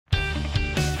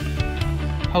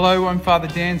Hello, I'm Father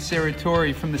Dan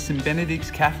Serratori from the St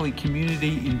Benedict's Catholic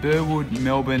Community in Burwood,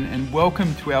 Melbourne, and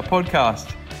welcome to our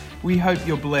podcast. We hope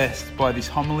you're blessed by this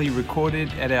homily recorded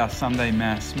at our Sunday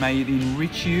Mass. May it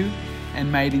enrich you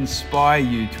and may it inspire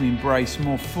you to embrace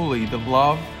more fully the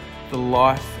love, the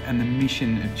life, and the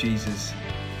mission of Jesus.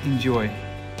 Enjoy.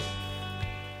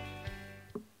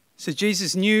 So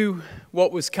Jesus knew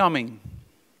what was coming.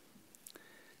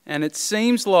 And it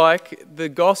seems like the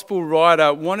gospel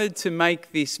writer wanted to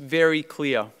make this very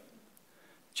clear.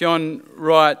 John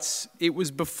writes, "It was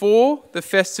before the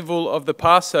festival of the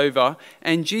Passover,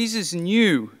 and Jesus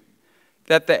knew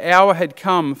that the hour had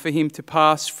come for him to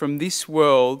pass from this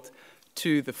world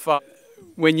to the Father."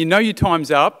 When you know your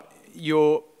time's up,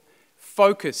 your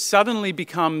focus suddenly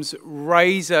becomes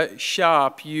razor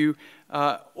sharp. You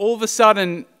all of a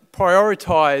sudden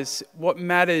prioritize what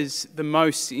matters the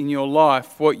most in your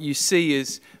life, what you see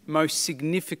as most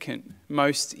significant,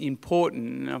 most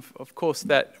important. And of course,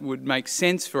 that would make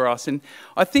sense for us. And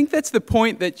I think that's the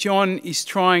point that John is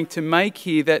trying to make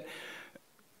here, that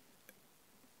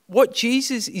what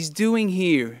Jesus is doing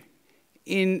here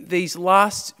in these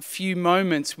last few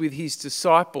moments with his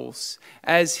disciples,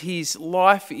 as his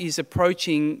life is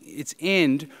approaching its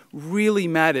end, really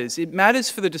matters. It matters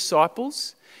for the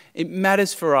disciples. It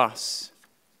matters for us.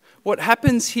 What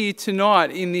happens here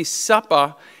tonight in this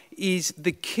supper is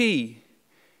the key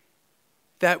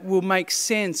that will make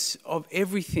sense of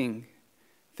everything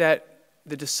that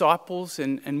the disciples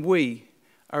and we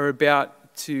are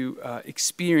about to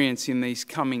experience in these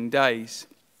coming days.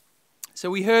 So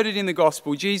we heard it in the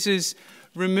gospel. Jesus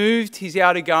removed his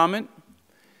outer garment.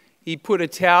 He put a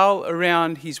towel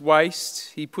around his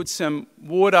waist. He put some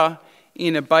water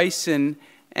in a basin,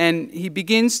 and he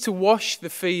begins to wash the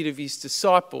feet of his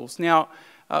disciples. Now,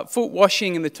 foot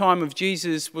washing in the time of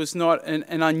Jesus was not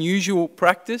an unusual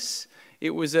practice. It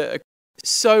was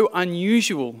so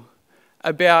unusual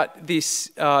about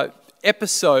this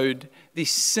episode,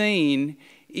 this scene,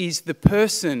 is the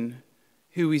person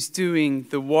who is doing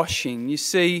the washing. You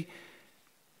see,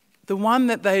 the one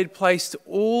that they had placed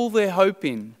all their hope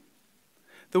in,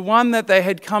 the one that they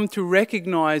had come to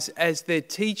recognize as their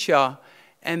teacher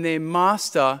and their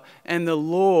master and the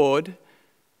Lord,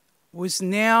 was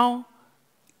now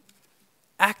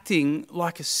acting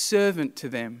like a servant to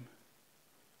them,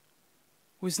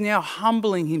 was now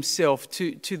humbling himself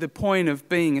to the point of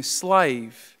being a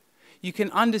slave. You can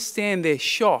understand their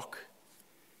shock.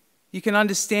 You can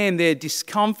understand their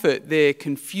discomfort, their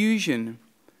confusion.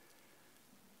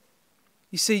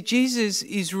 You see, Jesus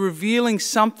is revealing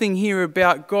something here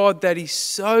about God that is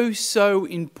so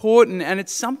important, and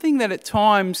it's something that at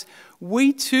times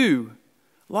we too,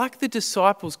 like the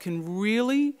disciples, can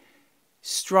really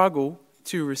struggle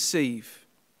to receive,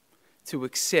 to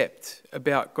accept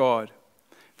about God.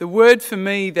 The word for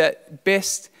me that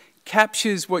best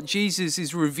captures what Jesus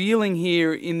is revealing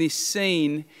here in this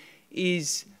scene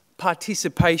is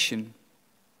participation.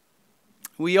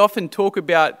 We often talk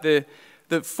about the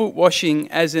foot washing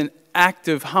as an act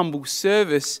of humble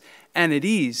service, and it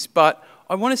is, but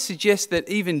I want to suggest that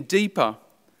even deeper,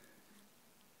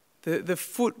 the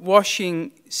foot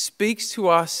washing speaks to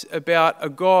us about a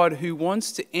God who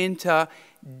wants to enter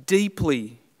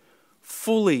deeply,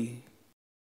 fully.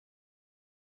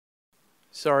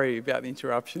 Sorry about the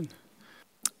interruption.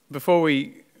 Before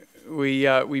we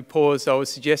paused, I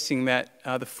was suggesting that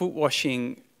the foot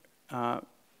washing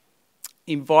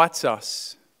invites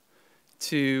us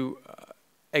to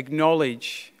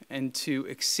acknowledge and to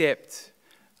accept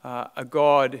a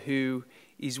God who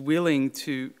is willing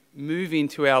to move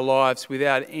into our lives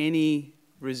without any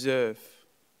reserve.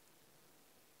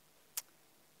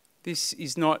 This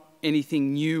is not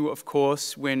anything new, of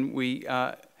course, when we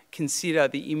consider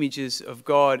the images of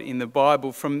God in the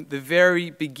Bible. From the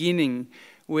very beginning,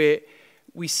 where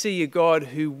we see a God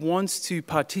who wants to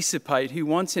participate, who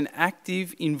wants an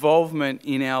active involvement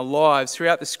in our lives.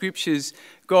 Throughout the scriptures,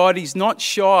 God is not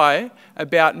shy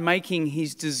about making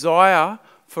his desire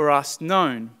for us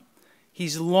known.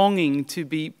 His longing to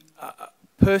be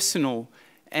personal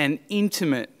and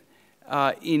intimate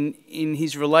in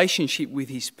his relationship with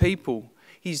his people.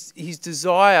 His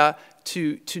desire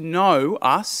to know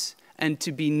us and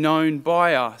to be known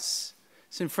by us.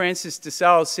 St. Francis de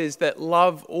Sales says that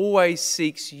love always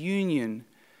seeks union,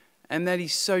 and that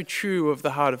is so true of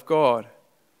the heart of God.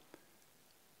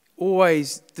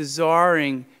 Always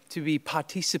desiring to be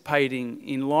participating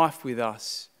in life with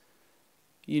us,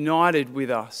 united with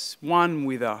us, one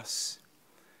with us.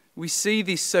 We see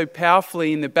this so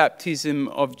powerfully in the baptism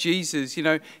of Jesus. You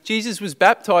know, Jesus was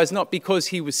baptized not because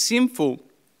he was sinful,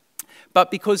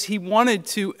 but because he wanted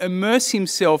to immerse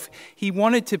himself, he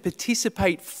wanted to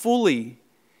participate fully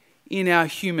in our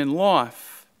human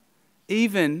life,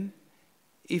 even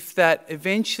if that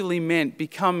eventually meant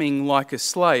becoming like a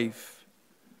slave,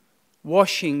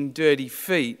 washing dirty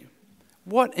feet.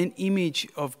 What an image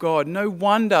of God. No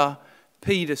wonder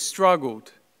Peter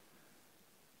struggled.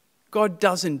 God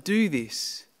doesn't do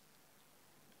this.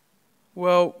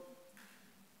 Well,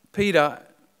 Peter,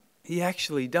 he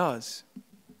actually does.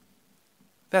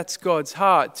 That's God's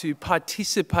heart, to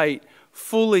participate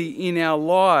fully in our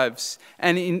lives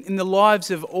and in the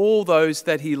lives of all those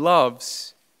that he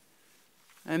loves.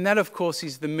 And that, of course,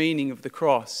 is the meaning of the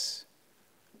cross.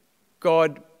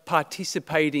 God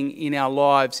participating in our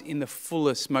lives in the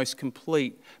fullest, most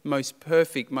complete, most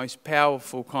perfect, most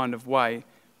powerful kind of way.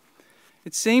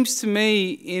 It seems to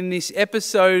me in this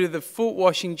episode of the foot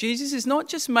washing, Jesus is not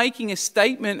just making a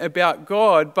statement about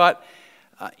God, but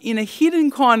in a hidden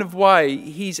kind of way,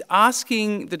 he's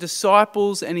asking the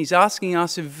disciples and he's asking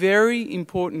us a very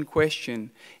important question.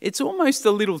 It's almost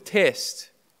a little test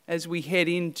as we head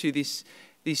into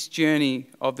this journey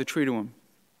of the Triduum.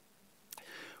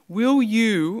 Will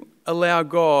you allow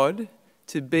God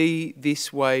to be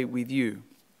this way with you?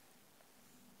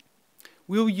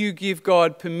 Will you give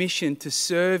God permission to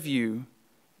serve you,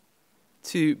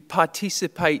 to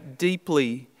participate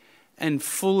deeply and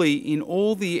fully in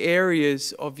all the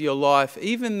areas of your life,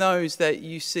 even those that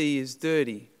you see as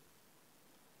dirty,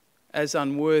 as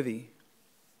unworthy?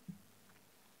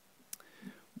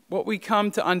 What we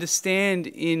come to understand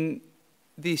in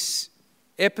this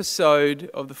episode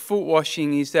of the foot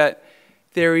washing is that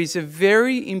there is a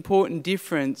very important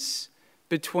difference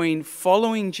between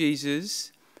following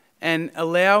Jesus and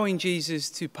allowing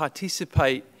Jesus to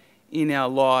participate in our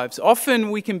lives. Often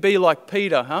we can be like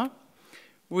Peter,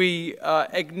 We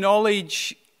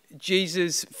acknowledge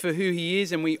Jesus for who he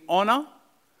is and we honour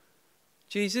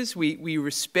Jesus. We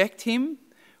respect him.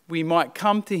 We might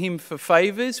come to him for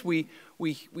favours. We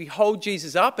hold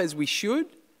Jesus up as we should,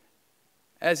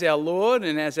 as our Lord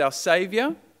and as our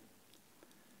Saviour.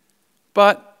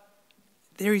 But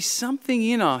there is something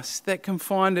in us that can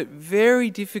find it very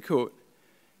difficult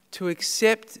to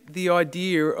accept the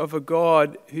idea of a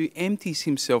God who empties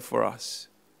himself for us,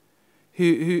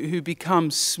 who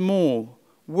becomes small,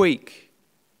 weak,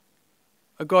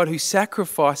 a God who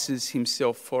sacrifices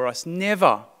himself for us.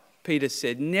 Never, Peter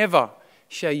said, never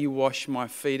shall you wash my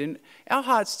feet. And our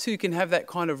hearts too can have that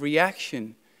kind of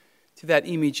reaction to that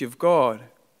image of God.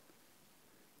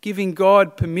 Giving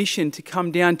God permission to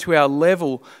come down to our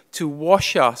level to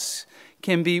wash us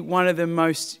can be one of the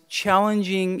most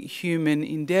challenging human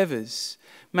endeavours.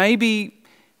 Maybe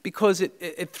because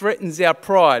it threatens our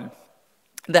pride,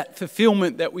 that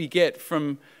fulfillment that we get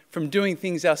from doing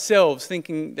things ourselves,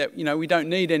 thinking that, we don't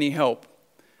need any help.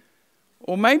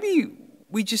 Or maybe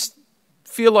we just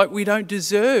feel like we don't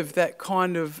deserve that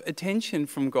kind of attention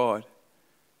from God,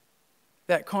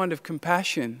 that kind of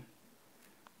compassion,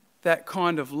 that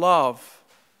kind of love.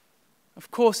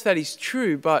 Of course that is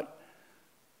true, but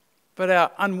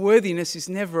our unworthiness is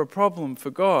never a problem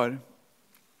for God.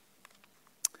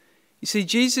 You see,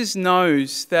 Jesus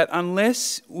knows that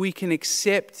unless we can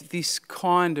accept this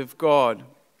kind of God,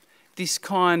 this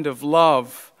kind of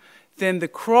love, then the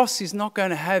cross is not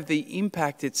going to have the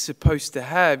impact it's supposed to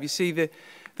have. You see,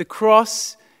 the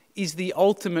cross is the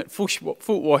ultimate foot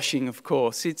washing, of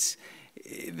course. It's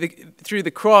through the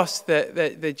cross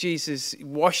that Jesus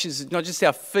washes not just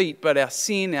our feet, but our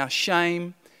sin, our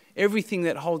shame, everything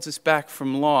that holds us back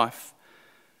from life.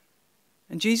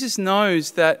 And Jesus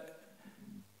knows that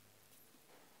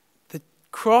the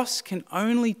cross can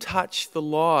only touch the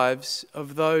lives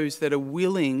of those that are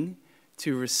willing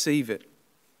to receive it.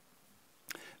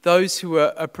 Those who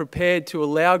are prepared to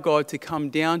allow God to come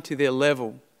down to their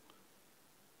level,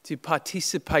 to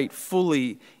participate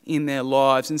fully in their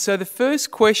lives. And so the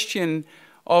first question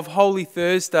of Holy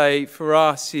Thursday for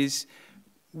us is,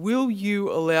 will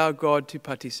you allow God to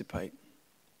participate?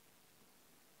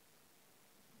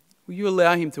 Will you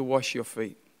allow him to wash your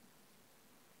feet?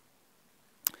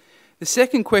 The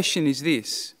second question is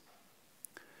this: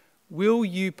 will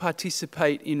you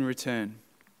participate in return?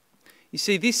 You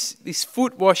see, this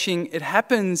foot washing, it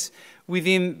happens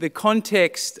within the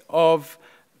context of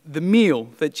the meal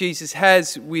that Jesus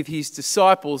has with his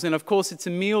disciples. And of course, it's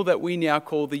a meal that we now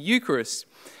call the Eucharist.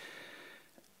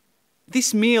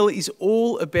 This meal is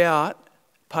all about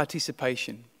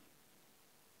participation.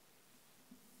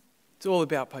 It's all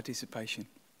about participation.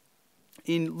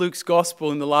 In Luke's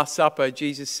Gospel, in the Last Supper,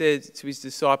 Jesus said to his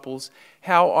disciples,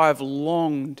 "How I've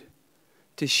longed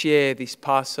to share this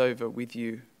Passover with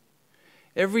you."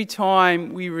 Every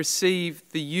time we receive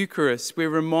the Eucharist, we're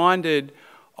reminded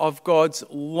of God's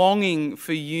longing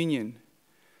for union,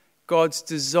 God's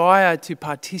desire to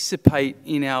participate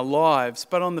in our lives.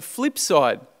 But on the flip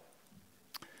side,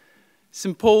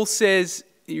 St. Paul says,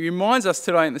 he reminds us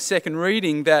today in the second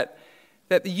reading that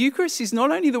the Eucharist is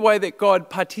not only the way that God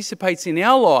participates in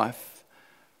our life,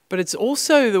 but it's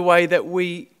also the way that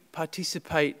we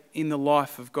participate in the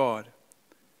life of God.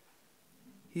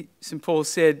 St. Paul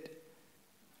said,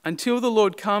 "Until the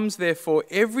Lord comes, therefore,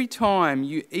 every time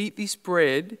you eat this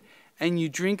bread and you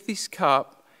drink this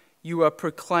cup, you are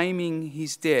proclaiming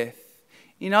his death."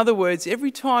 In other words,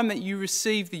 every time that you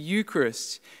receive the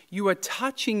Eucharist, you are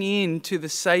touching into the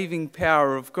saving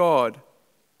power of God.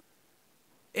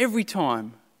 Every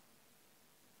time.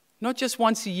 Not just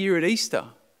once a year at Easter,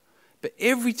 but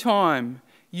every time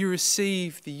you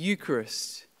receive the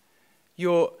Eucharist,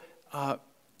 you're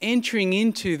entering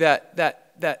into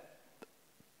that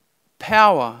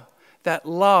power, that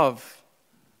love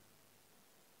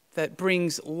that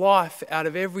brings life out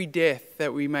of every death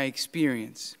that we may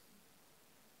experience.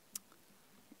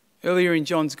 Earlier in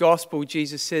John's Gospel,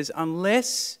 Jesus says,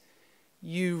 unless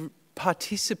you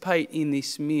participate in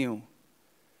this meal,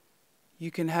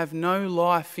 you can have no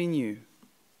life in you,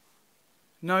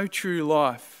 no true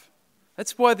life.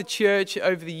 That's why the church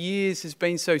over the years has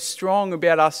been so strong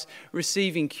about us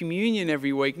receiving communion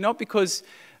every week, not because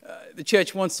the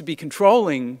church wants to be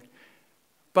controlling,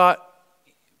 but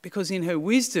because in her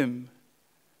wisdom,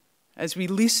 as we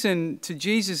listen to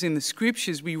Jesus in the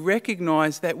Scriptures, we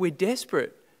recognise that we're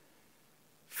desperate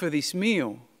for this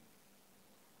meal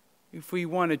if we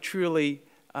want to truly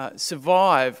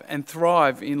survive and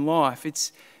thrive in life.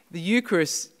 The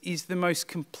Eucharist is the most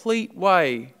complete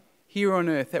way here on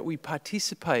earth that we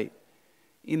participate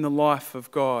in the life of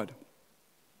God.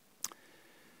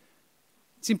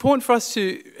 It's important for us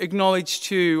to acknowledge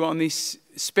too on this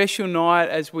special night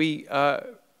as we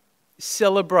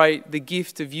celebrate the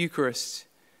gift of Eucharist.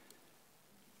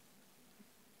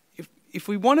 If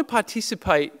we want to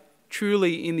participate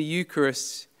truly in the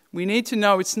Eucharist, we need to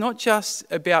know it's not just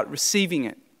about receiving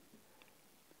it.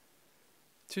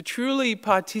 To truly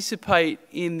participate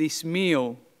in this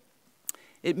meal,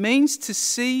 it means to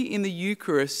see in the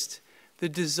Eucharist the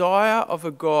desire of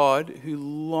a God who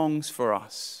longs for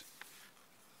us.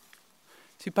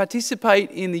 To participate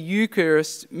in the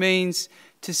Eucharist means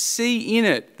to see in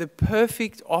it the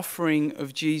perfect offering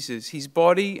of Jesus, his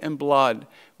body and blood,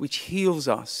 which heals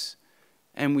us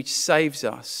and which saves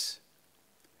us.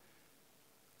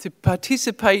 To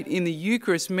participate in the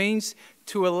Eucharist means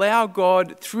to allow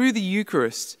God, through the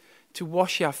Eucharist, to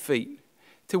wash our feet,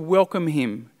 to welcome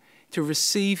him, to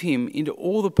receive him into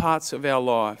all the parts of our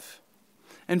life.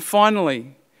 And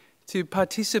finally, to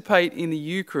participate in the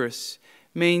Eucharist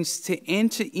means to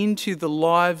enter into the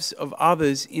lives of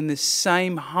others in the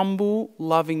same humble,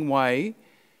 loving way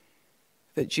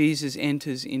that Jesus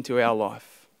enters into our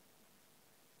life.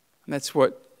 And that's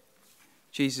what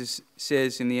Jesus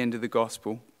says in the end of the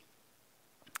Gospel.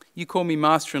 You call me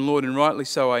Master and Lord, and rightly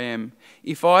so I am.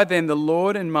 If I then, the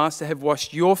Lord and Master, have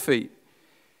washed your feet,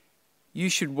 you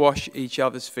should wash each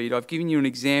other's feet. I've given you an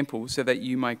example so that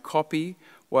you may copy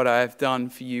what I have done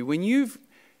for you. When you've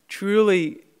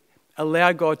truly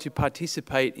allowed God to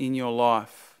participate in your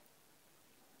life,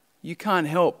 you can't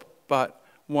help but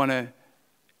want to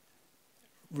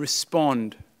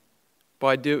respond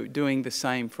by doing the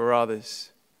same for others.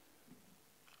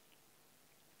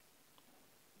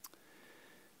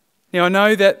 Now, I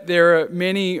know that there are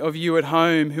many of you at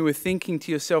home who are thinking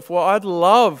to yourself, well, I'd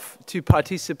love to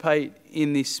participate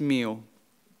in this meal,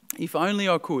 if only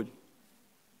I could.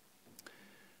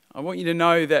 I want you to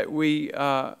know that we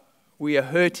are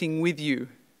hurting with you,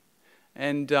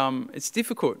 and it's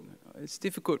difficult. It's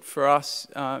difficult for us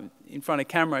in front of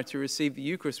camera to receive the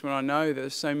Eucharist when I know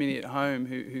there's so many at home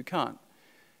who can't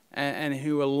and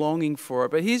who are longing for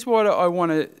it. But here's what I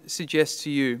want to suggest to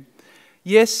you.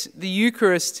 Yes, the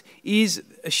Eucharist is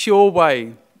a sure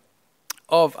way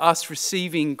of us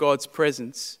receiving God's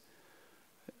presence,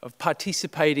 of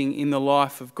participating in the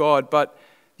life of God, but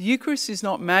the Eucharist is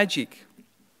not magic.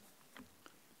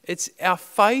 It's our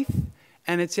faith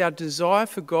and it's our desire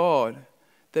for God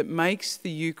that makes the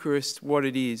Eucharist what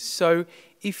it is. So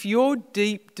if your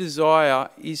deep desire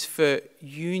is for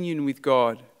union with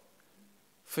God,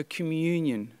 for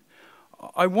communion,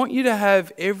 I want you to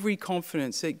have every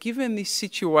confidence that given this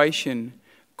situation,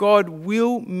 God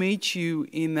will meet you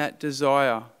in that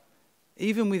desire,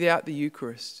 even without the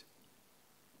Eucharist.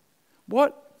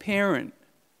 What parent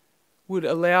would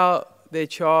allow their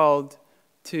child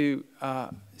to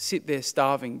sit there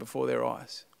starving before their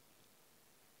eyes?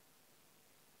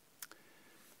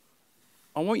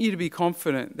 I want you to be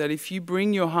confident that if you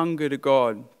bring your hunger to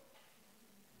God,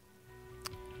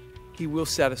 He will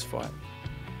satisfy it.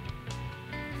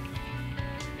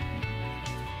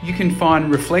 You can find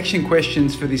reflection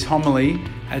questions for this homily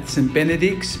at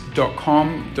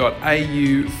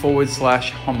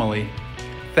stbenedicts.com.au/homily.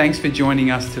 Thanks for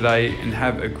joining us today and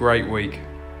have a great week.